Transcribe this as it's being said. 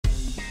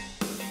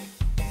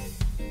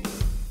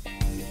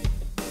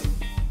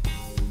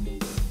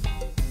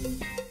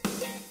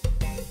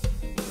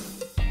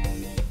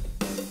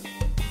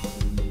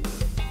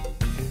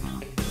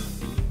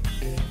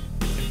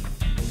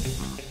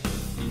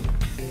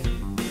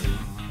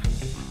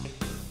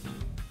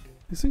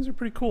These things are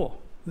pretty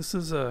cool. This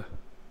is a,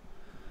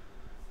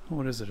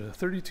 what is it, a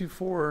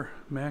 32.4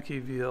 Mackie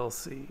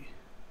VLC.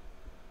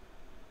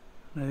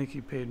 And I think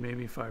he paid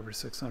maybe $500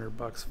 or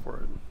 $600 for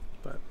it,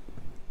 but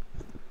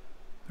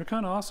they're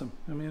kind of awesome.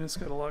 I mean, it's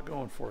got a lot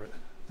going for it.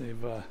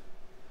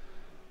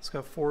 It's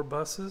got 4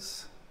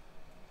 buses.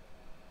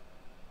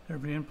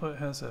 Every input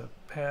has a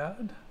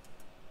pad,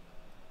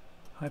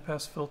 high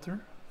pass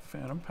filter,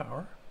 phantom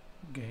power,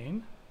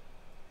 gain,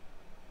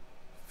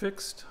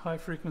 fixed high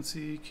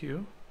frequency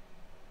EQ,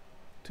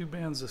 2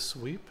 bands of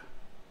sweep,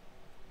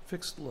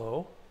 fixed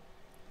low,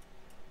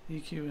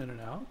 EQ in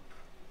and out,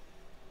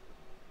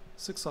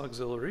 6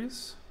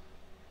 auxiliaries,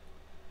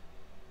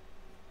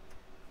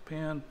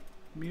 pan,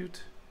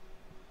 mute,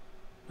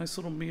 nice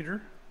little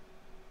meter,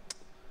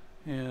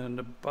 and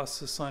a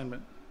bus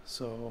assignment.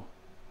 So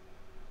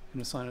you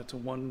can assign it to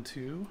 1,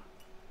 2,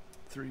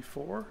 3,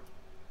 4,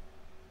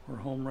 or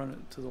home run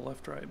it to the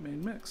left-right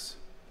main mix.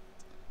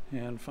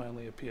 And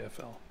finally a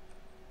PFL.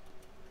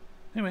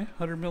 Anyway,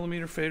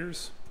 100mm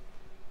faders.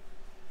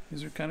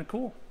 These are kind of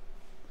cool.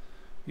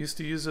 Used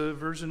to use a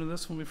version of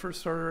this when we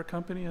first started our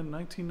company in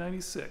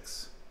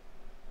 1996.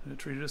 And it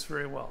treated us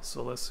very well.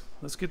 So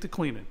let's get to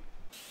cleaning.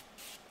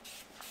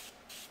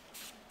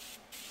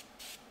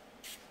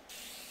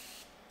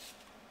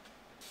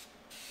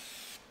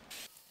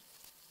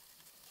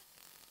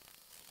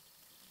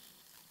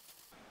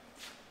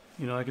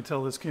 You know, I can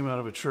tell this came out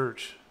of a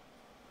church.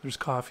 There's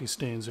coffee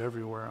stains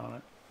everywhere on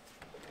it.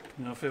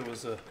 You know, if it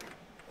was a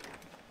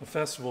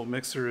festival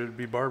mixer, it'd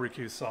be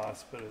barbecue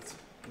sauce, but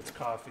it's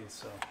coffee,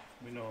 so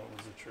we know it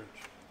was a church.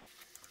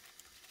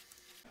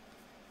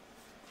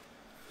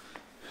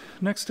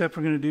 Next step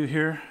we're going to do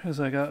here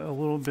is I got a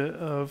little bit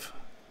of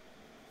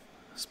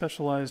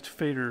specialized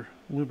fader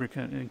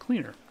lubricant and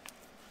cleaner.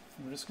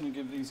 We're just going to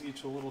give these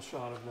each a little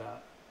shot of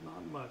that.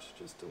 Not much,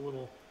 just a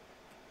little.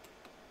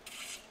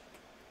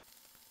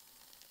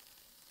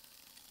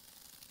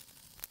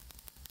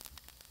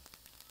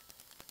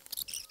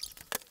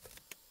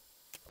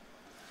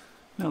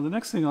 Now the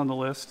next thing on the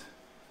list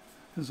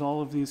is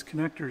all of these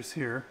connectors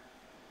here.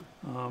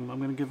 I'm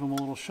going to give them a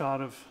little shot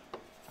of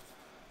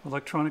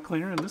electronic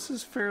cleaner, and this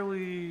is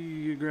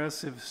fairly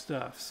aggressive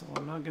stuff, so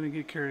I'm not going to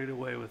get carried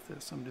away with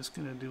this. I'm just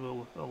going to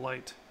do a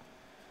light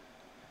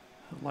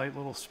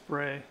little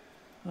spray.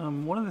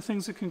 One of the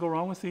things that can go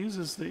wrong with these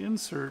is the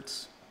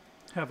inserts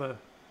have a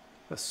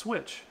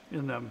switch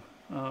in them.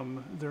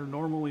 They're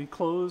normally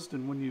closed,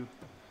 and when you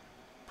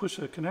push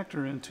a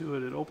connector into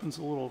it, it opens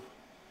a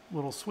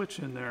little switch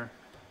in there.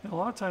 And a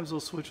lot of times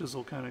those switches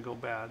will kind of go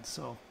bad,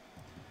 so,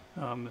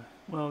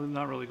 well,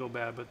 not really go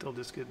bad, but they'll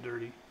just get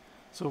dirty.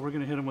 So we're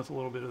going to hit them with a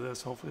little bit of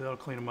this. Hopefully that'll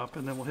clean them up,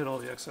 and then we'll hit all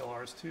the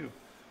XLRs too.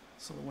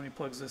 So that when he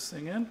plugs this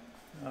thing in,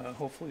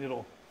 hopefully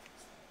it'll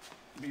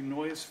be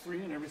noise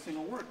free and everything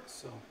will work.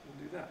 So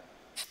we'll do that.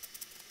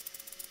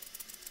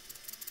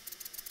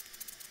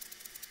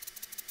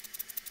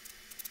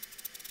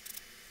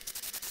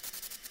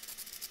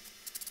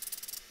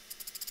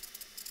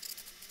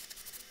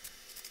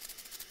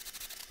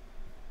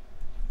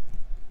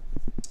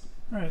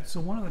 Alright, so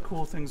one of the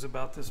cool things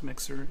about this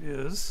mixer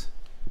is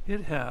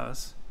it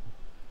has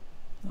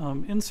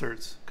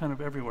inserts kind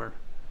of everywhere.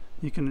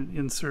 You can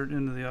insert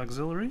into the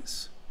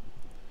auxiliaries,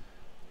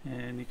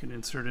 and you can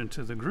insert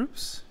into the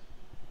groups.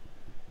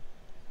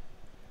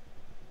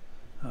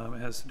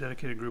 It has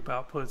dedicated group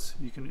outputs.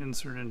 You can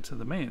insert into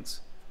the mains.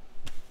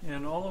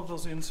 And all of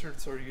those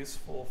inserts are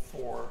useful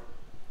for,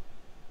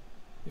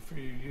 if you're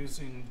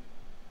using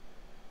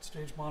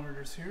stage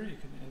monitors here, you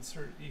can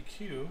insert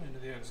EQ into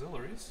the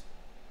auxiliaries.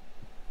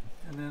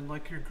 And then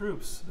like your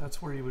groups,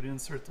 that's where you would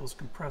insert those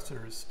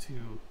compressors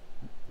to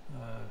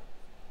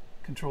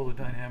control the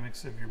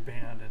dynamics of your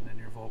band and then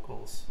your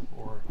vocals.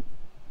 Or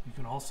you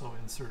can also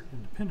insert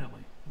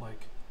independently,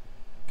 like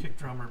kick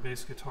drum or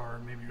bass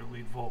guitar, maybe your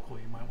lead vocal,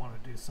 you might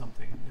want to do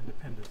something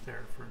independent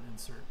there for an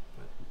insert.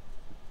 But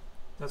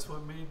that's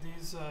what made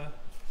these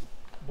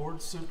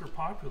boards super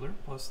popular.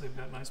 Plus they've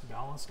got nice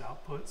balanced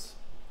outputs,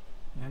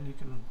 and you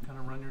can kind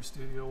of run your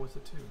studio with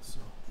it too. So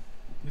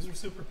these are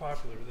super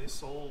popular. They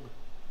sold,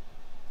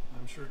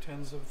 I'm sure,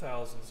 tens of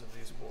thousands of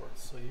these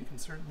boards, so you can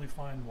certainly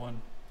find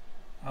one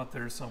out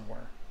there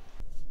somewhere.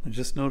 I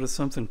just noticed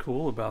something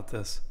cool about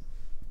this.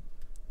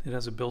 It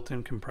has a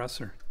built-in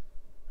compressor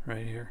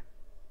right here.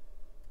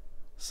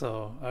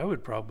 So I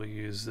would probably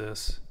use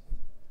this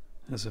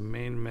as a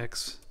main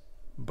mix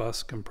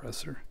bus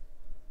compressor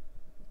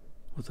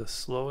with a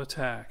slow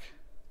attack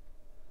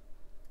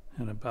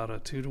and about a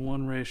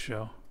 2-to-1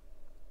 ratio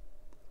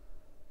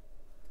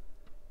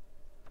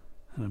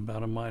and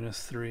about a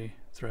 -3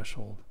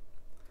 threshold,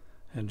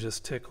 and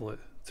just tickle it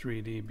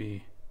 3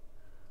 dB.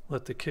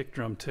 Let the kick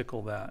drum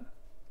tickle that,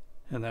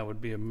 and that would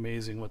be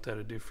amazing what that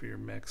would do for your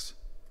mix.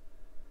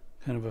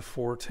 Kind of a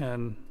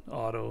 410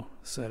 auto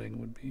setting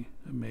would be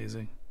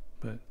amazing,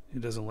 but it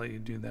doesn't let you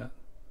do that.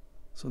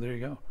 So there you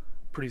go.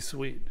 Pretty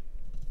sweet.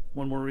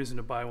 One more reason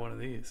to buy one of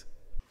these.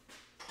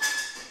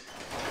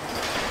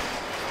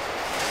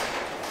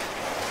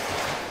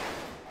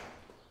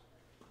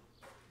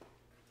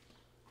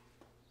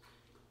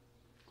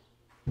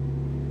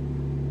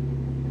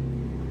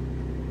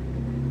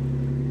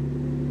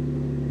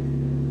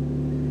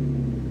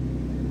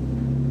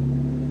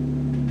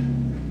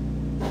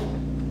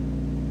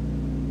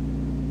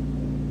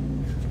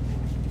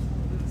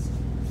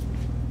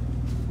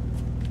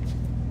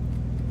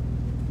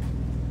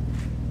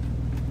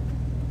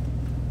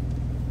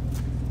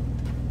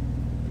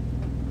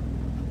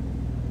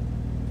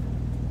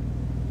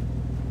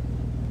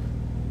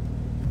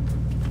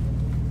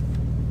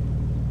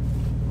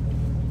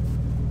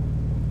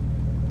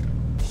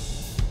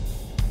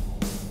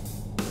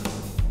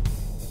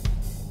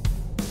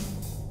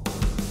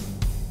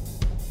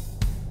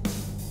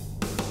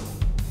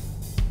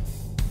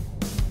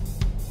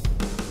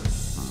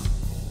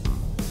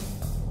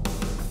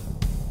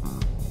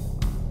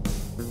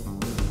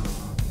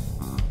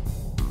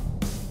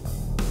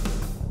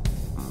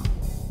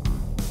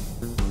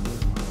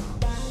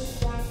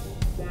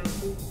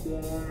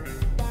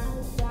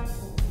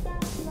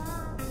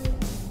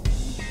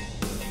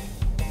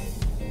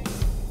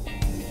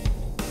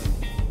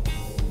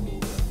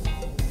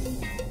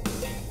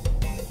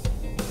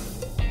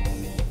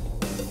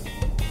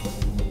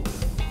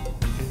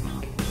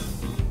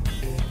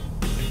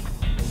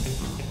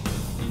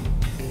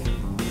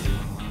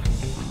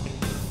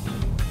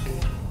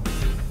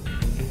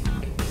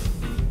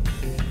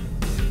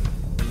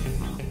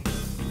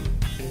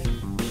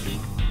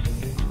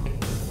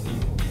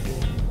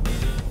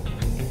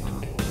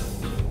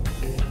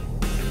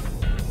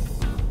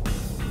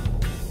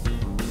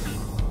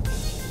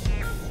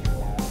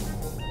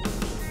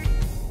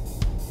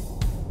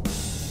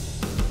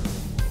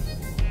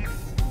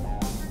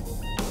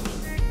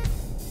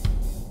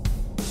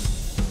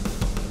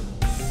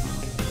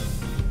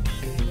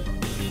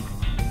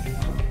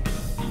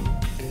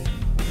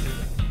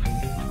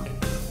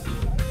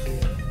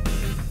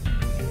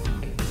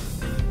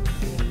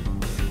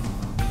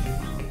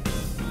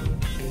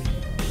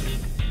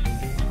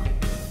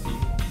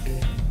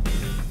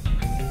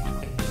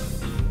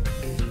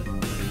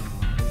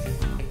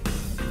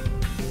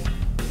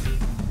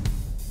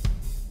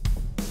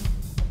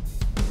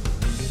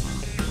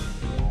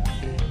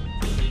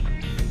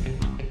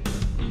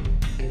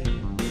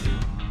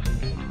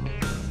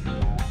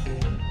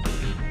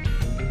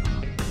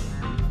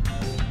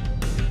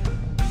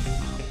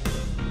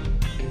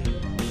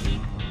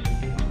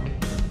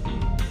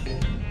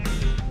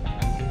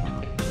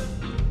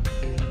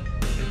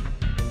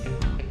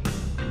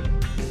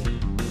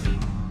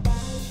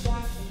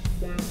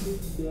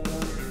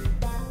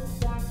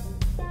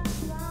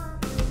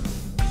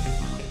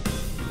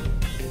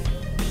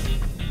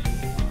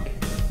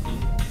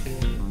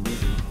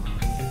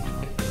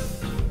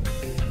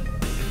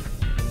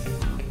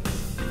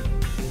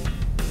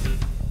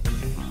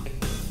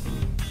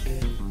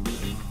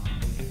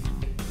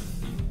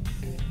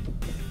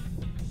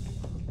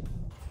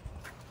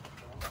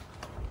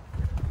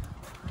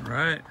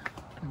 right,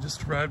 I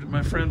just arrived at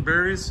my friend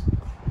Barry's.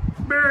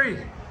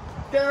 Barry!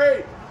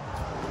 Gary!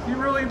 You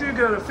really do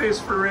got a face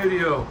for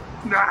radio.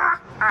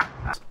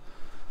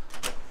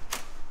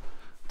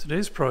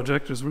 Today's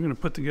project is we're going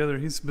to put together,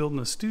 he's building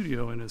a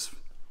studio in his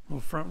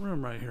little front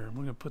room right here.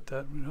 We're going to put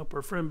that, we're going to help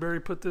our friend Barry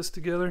put this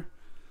together.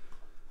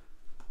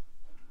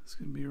 It's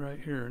going to be right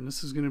here. And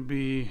this is going to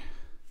be,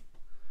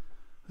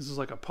 this is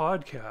like a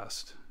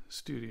podcast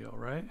studio,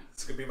 right?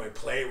 It's going to be my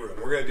playroom.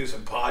 We're going to do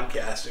some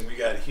podcasting. We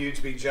got a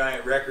huge, big,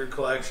 giant record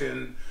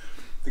collection.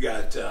 We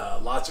got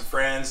lots of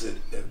friends that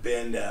have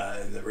been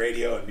in the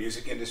radio and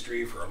music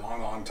industry for a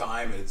long, long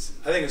time. I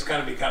think it's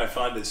going to be kind of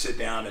fun to sit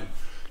down and,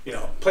 you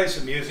know, play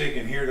some music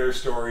and hear their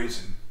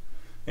stories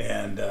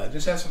and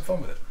just have some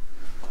fun with it.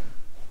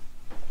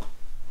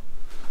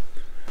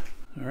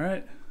 All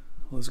right,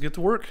 let's get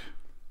to work.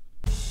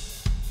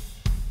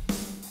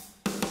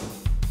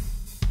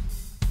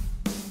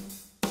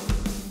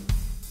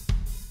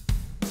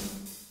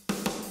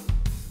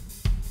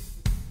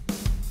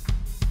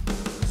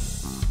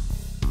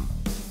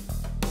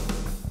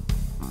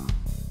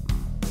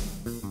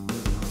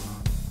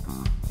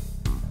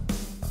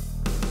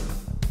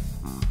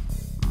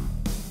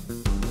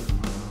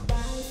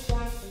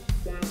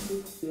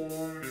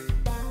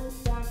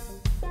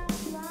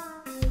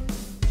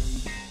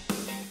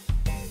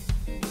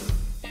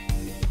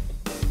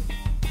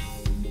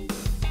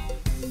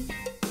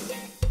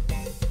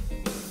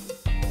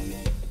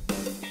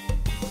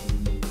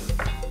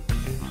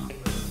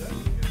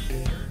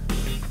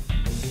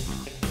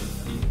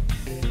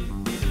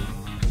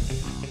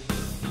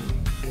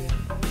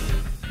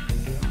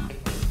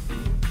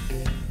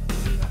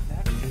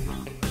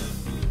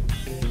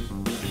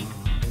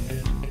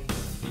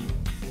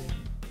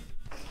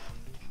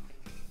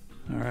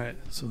 Alright,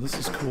 so this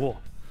is cool.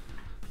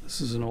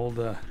 This is an old,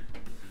 what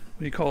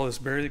do you call this,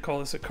 Barry? They call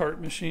this a cart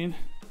machine?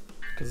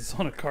 Because it's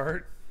on a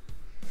cart?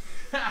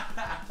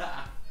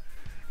 I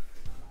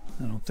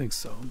don't think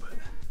so, but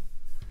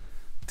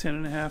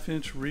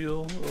 10.5-inch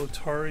real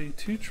Otari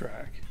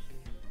 2-track.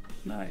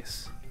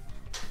 Nice.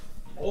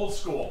 Old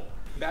school.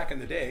 Back in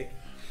the day,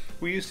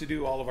 we used to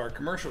do all of our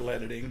commercial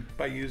editing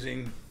by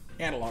using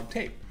analog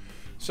tape.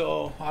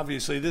 So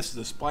obviously this is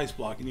the splice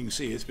block, and you can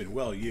see it's been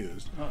well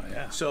used. Oh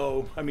yeah.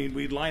 So I mean,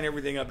 we'd line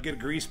everything up, get a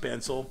grease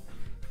pencil,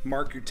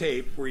 mark your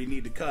tape where you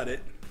need to cut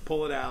it,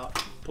 pull it out,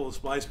 pull the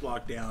splice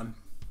block down,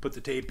 put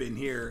the tape in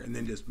here, and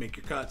then just make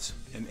your cuts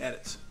and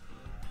edits.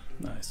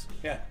 Nice.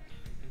 Yeah.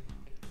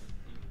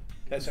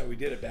 That's how we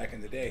did it back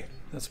in the day.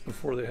 That's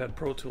before they had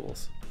Pro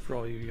Tools, for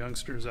all you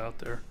youngsters out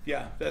there.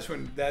 Yeah, that's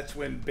when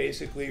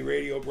basically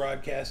radio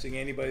broadcasting,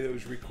 anybody that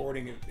was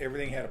recording it,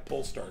 everything had a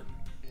pull start.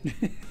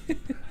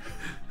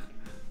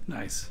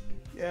 Nice.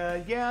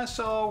 Yeah,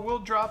 so we'll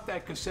drop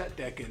that cassette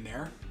deck in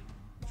there.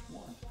 Which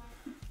one?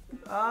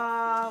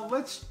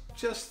 Let's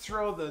just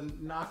throw the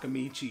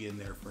Nakamichi in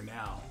there for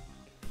now.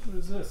 What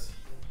is this?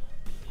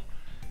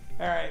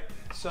 All right,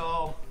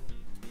 so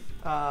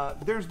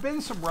there's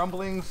been some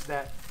rumblings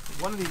that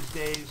one of these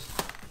days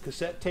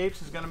cassette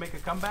tapes is going to make a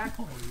comeback.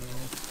 Oh no.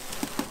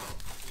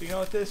 So you know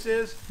what this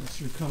is?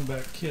 That's your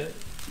comeback kit.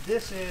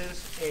 This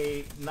is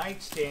a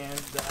nightstand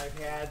that I've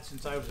had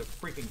since I was a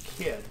freaking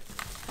kid.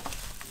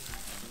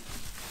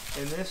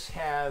 And this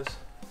has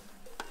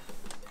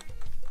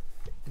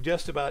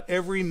just about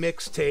every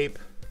mixtape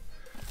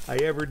I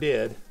ever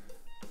did.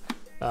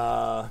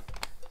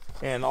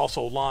 And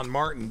also Lon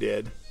Martin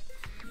did.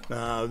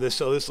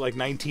 This is like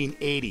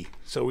 1980.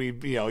 So we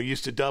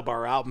used to dub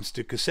our albums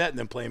to cassette and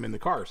then play them in the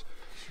cars.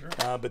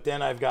 Sure. But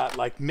then I've got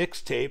like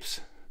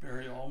mixtapes.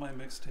 Barry, all my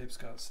mixtapes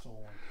got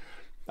stolen.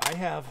 I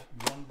have.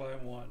 One by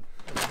one.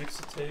 A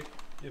mixtape,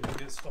 it would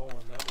get stolen.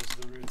 That was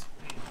the roots.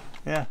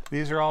 Yeah,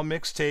 these are all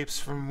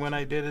mixtapes from when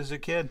I did as a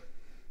kid.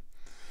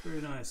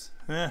 Very nice.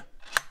 Yeah.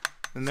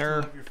 And Still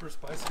they're. have your first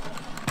bicycle?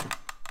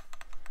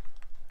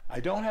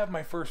 I don't have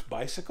my first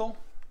bicycle.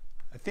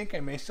 I think I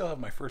may still have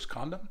my first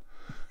condom,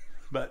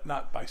 but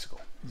not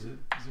bicycle. Is it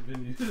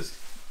been used?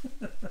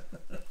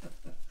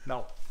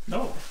 No.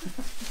 No.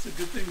 It's a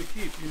good thing to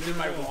keep. It's in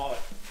my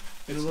wallet.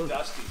 It's know,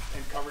 dusty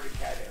and covered in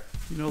cat hair.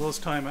 You know those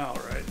time out,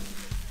 right?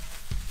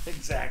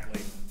 Exactly.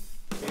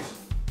 Yeah,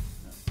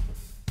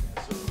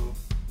 so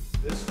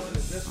this one and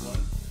this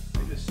one,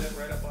 they just sit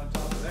right up on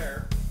top of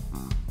there.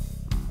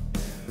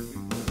 And we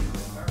put it in the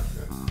power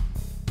strip.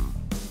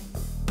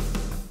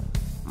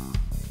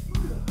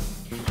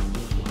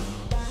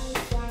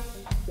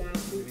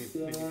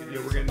 Yeah,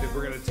 we're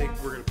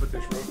gonna put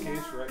this road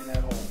case right in that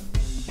hole.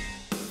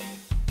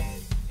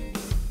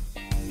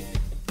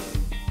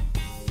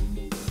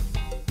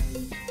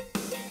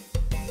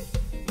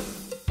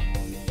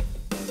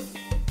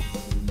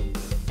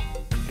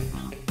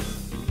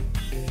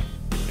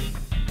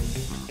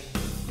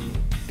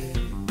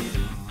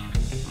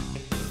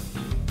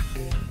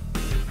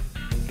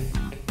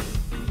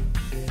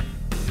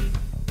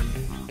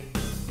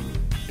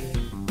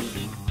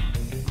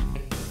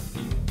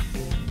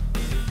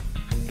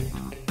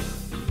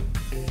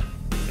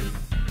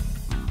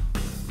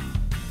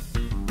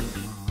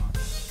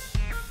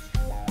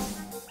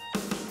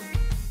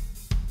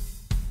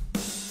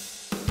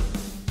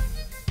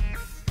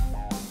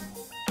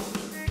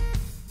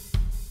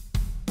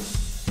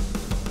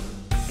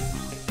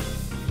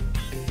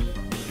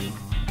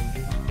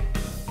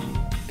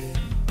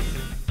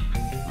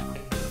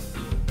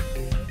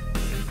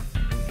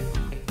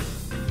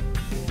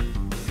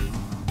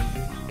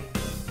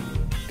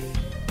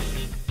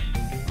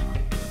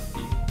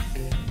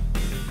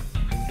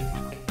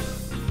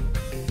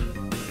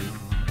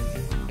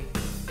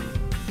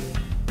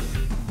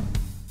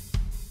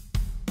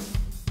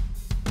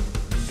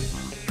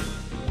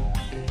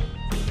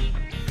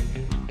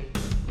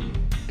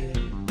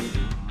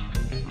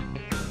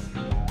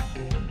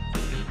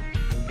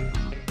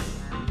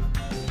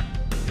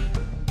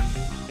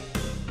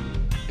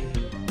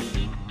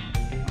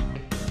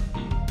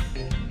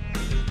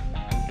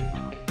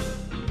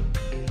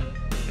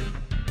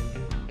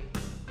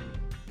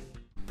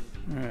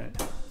 All right.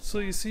 So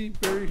you see,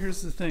 Barry,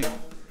 here's the thing.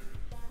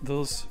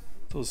 Those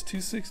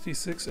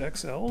 266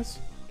 XLs,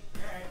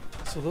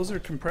 so those are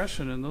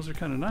compression, and those are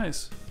kind of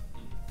nice.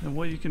 And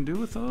what you can do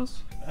with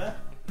those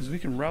is we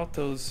can route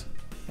those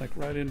like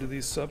right into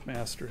these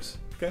submasters.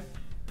 Okay.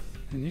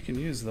 And you can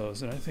use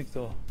those, and I think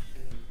they'll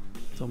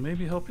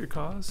maybe help your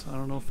cause. I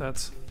don't know if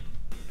that's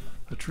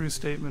a true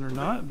statement or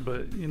not,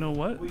 but you know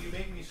what? Will you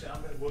make me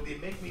sound better? Will they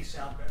make me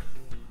sound better?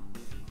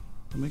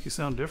 They'll make you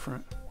sound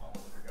different. Oh,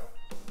 there we go.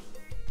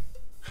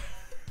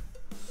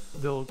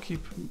 They'll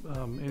keep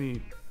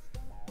any,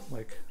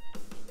 like,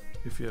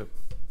 if you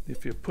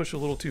push a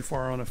little too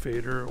far on a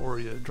fader or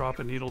you drop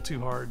a needle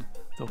too hard,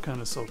 they'll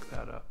kind of soak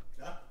that up.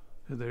 Yeah.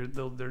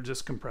 They're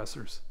just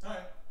compressors. All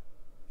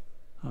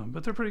right.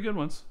 But they're pretty good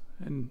ones,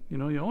 and you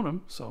know, you own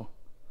them, so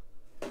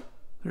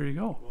there you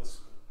go. Well,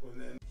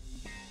 then